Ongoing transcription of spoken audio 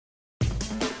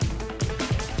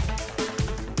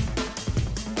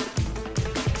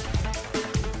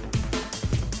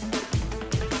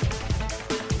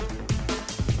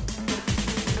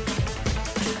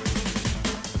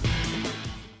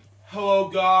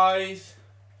guys,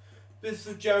 this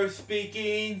is Jerry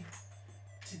speaking.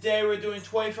 Today we're doing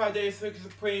 25 Days Slingo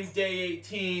Supreme Day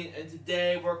 18, and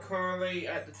today we're currently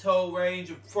at the total range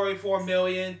of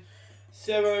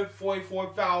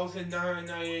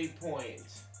 44,744,998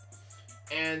 points.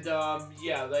 And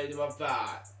yeah, later about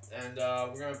that. And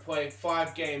we're gonna play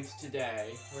 5 games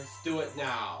today. Let's do it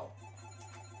now.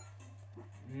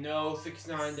 No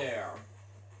 69 there.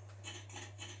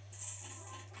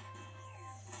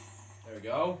 There we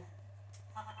go.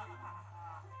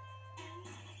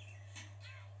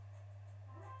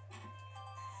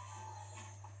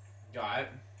 Got it.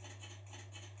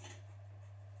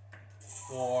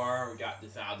 4. We got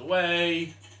this out of the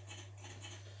way.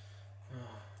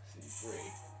 Let's see, 3.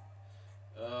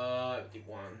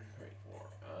 51, 34,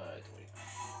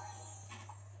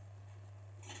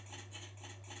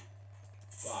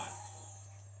 25.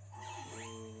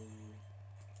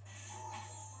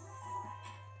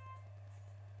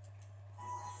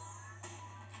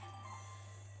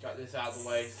 Got this out of the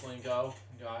way, Slingo.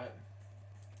 Got it.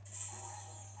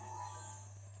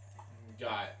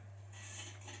 Got it.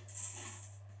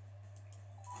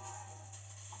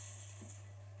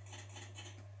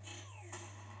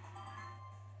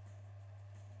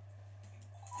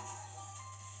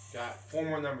 Got 4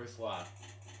 more numbers left.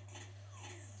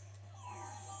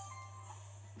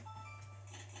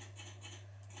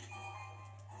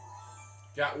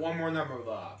 Got 1 more number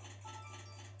left.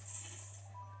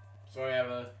 So I have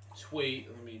a tweet.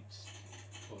 Let me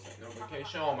close that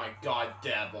notification. Oh my god,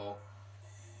 devil.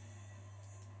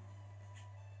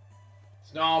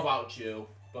 It's not about you,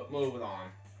 but moving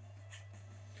on.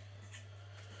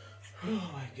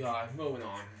 Oh my god, moving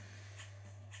on.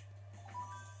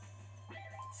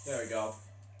 There we go.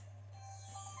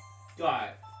 Got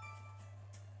it.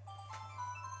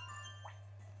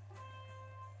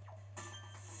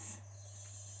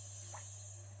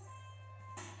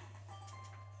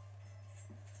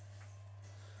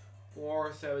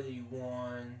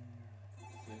 $471.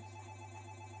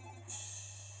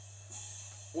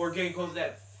 We're getting close to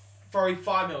that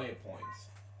 35 million points.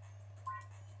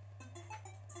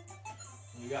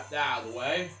 We got that out of the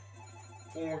way.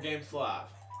 4 more games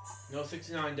left. No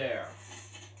 69 there.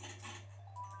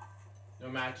 No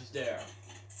matches there.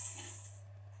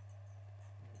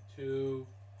 2,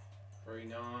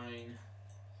 39,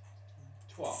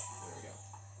 12. There we go.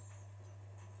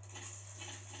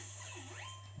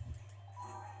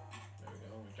 There we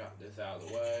go. We got this out of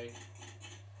the way.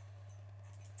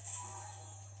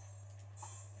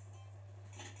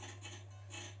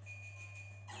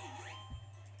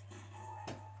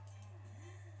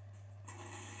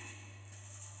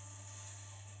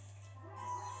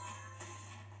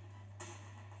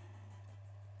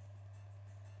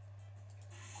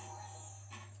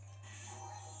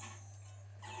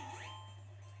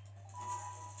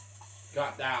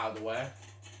 Got that out of the way.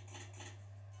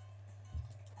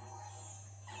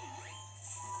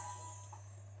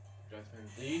 Just in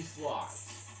these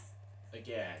slots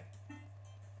again.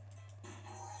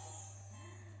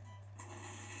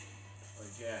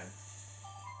 Again.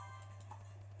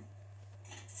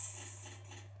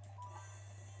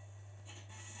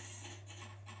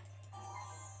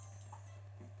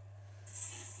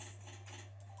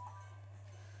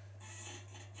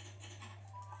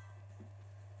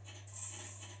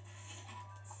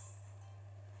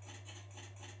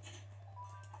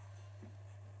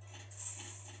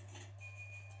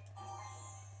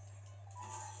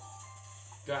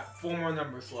 Got 4 more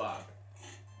numbers left.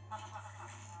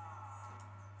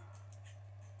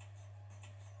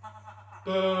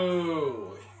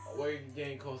 Boo! We're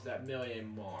getting close to that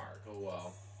million mark. Oh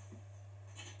well.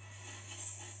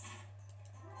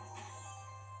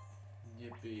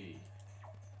 Yippee.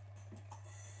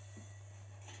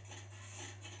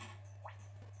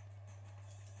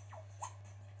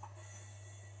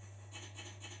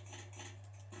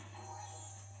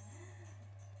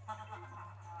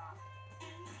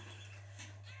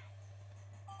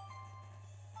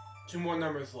 Two more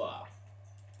numbers left.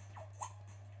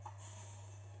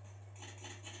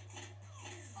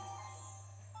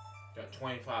 Got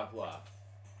 25 left.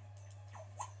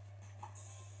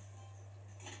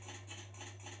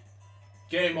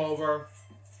 Game over.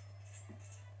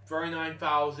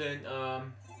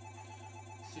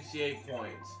 39,068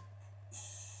 points.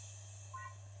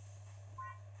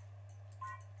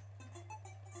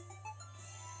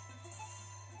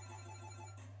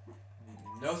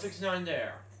 No 69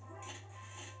 there.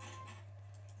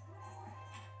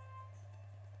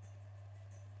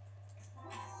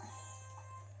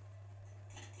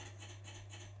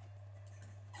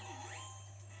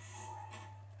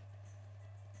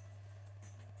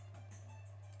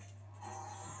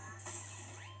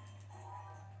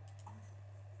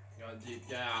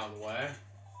 Get out of the way.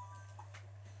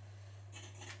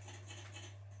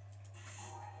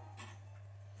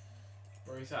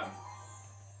 Where is that?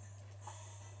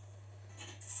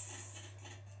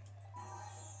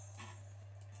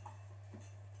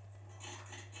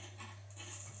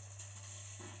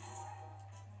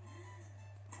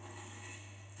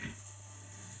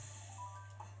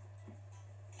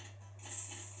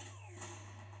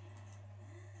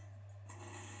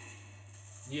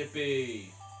 Yippee!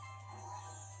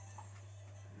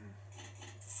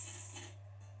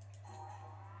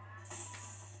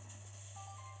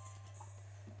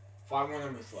 5 more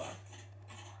numbers left.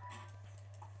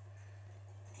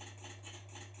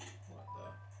 What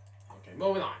the? Okay,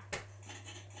 moving on.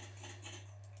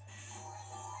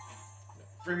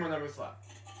 3 more numbers left.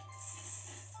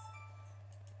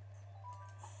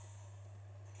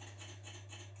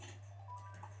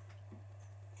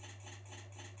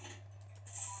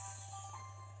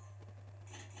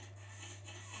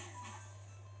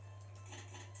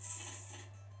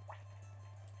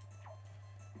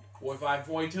 45,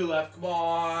 42 left. Come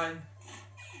on.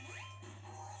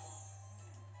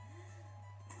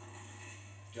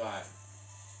 Got it.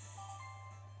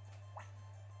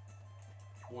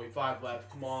 45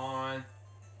 left. Come on.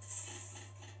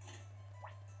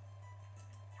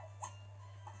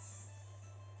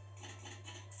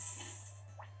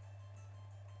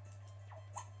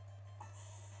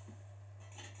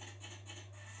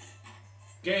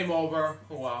 Game over.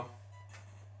 Oh wow.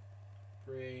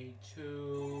 3,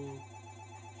 2,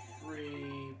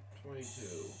 3, 22.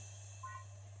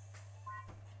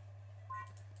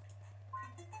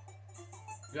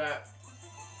 Got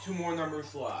 2 more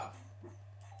numbers left.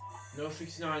 No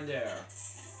 69 there.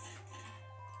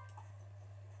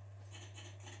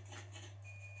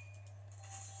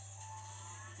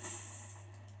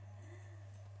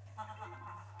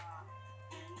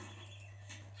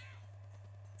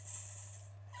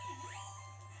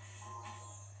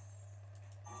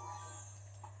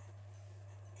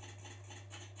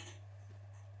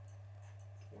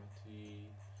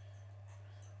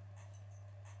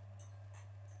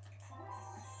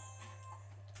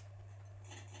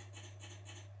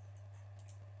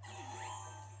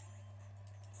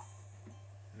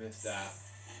 Missed that.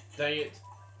 Dang it.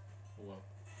 Oh well.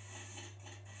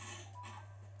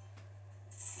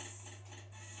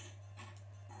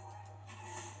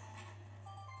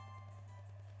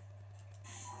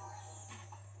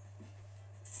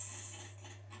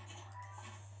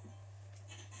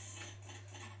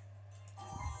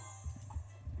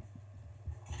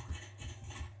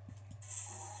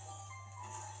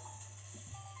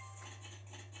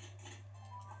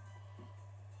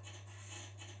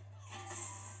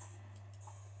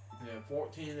 Yeah,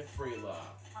 14 and 3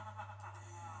 left.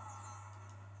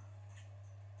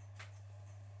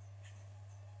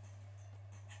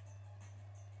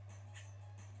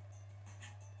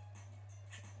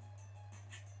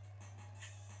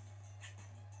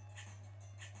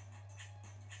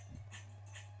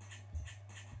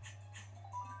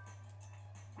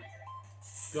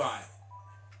 Got it.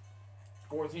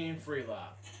 14 and 3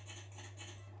 left.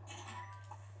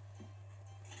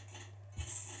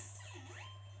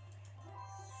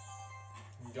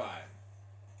 Got it.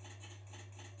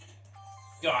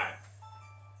 Got it.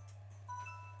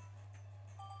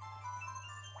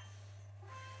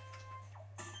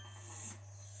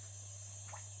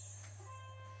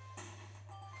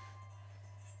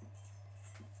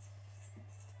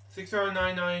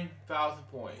 $699,000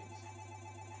 points.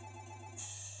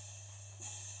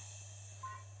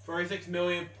 36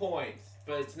 million points,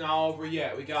 but it's not over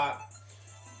yet. We got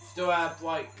still have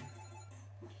like,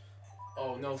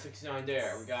 oh no, 69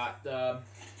 there. We got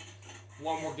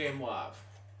 1 more game left.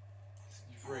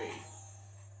 63.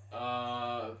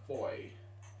 40.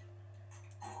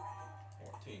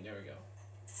 14. There we go.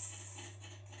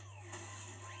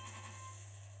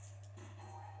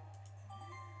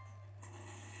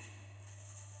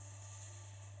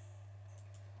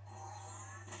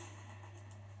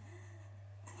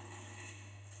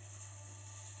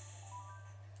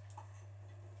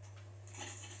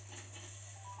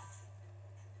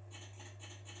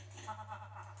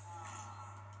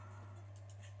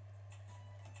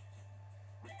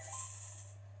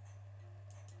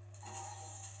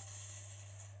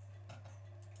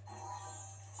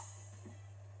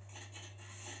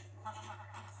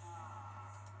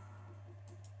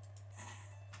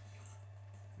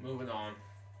 Moving on.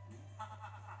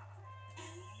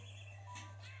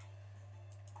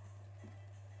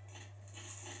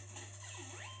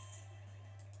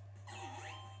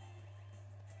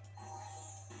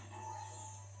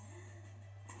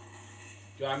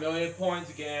 Got 1 million points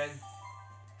again.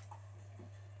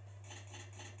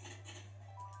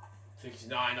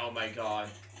 69, oh my god.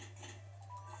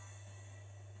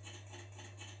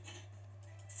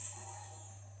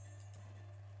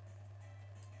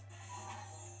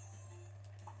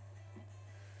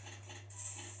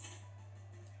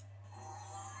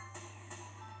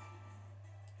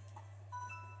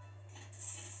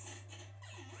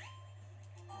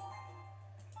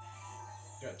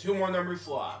 Got 2 more numbers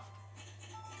left.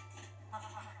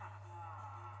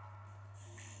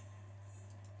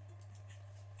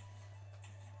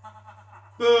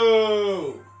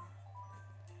 Boo!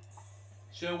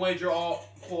 Should've wagered all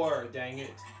 4, dang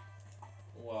it.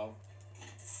 Well.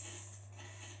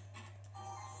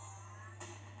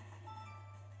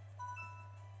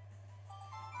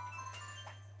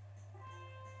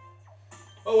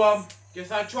 Oh well,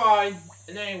 guess I tried.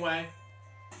 And anyway.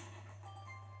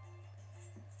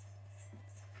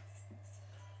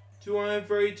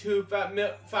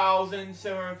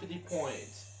 232,750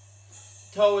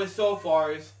 points. Total so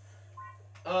far is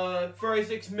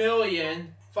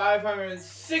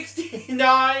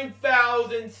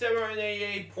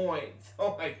 36,569,788 points.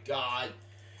 Oh my god.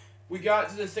 We got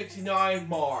to the 69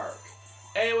 mark.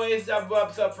 Anyways, that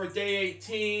wraps up for day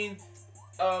 18.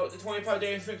 The 25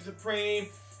 Days of Supreme.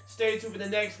 Stay tuned for the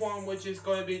next one, which is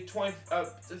going to be the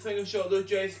Slingo Show Luke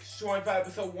J's 25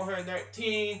 episode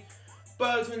 119.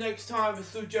 But until next time,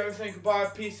 it's Luke Jerry saying goodbye.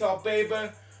 Peace out,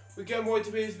 baby. We got more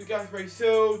to be. We got very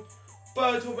soon.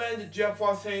 But until then, the Jeff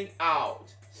was saying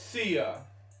out. See ya.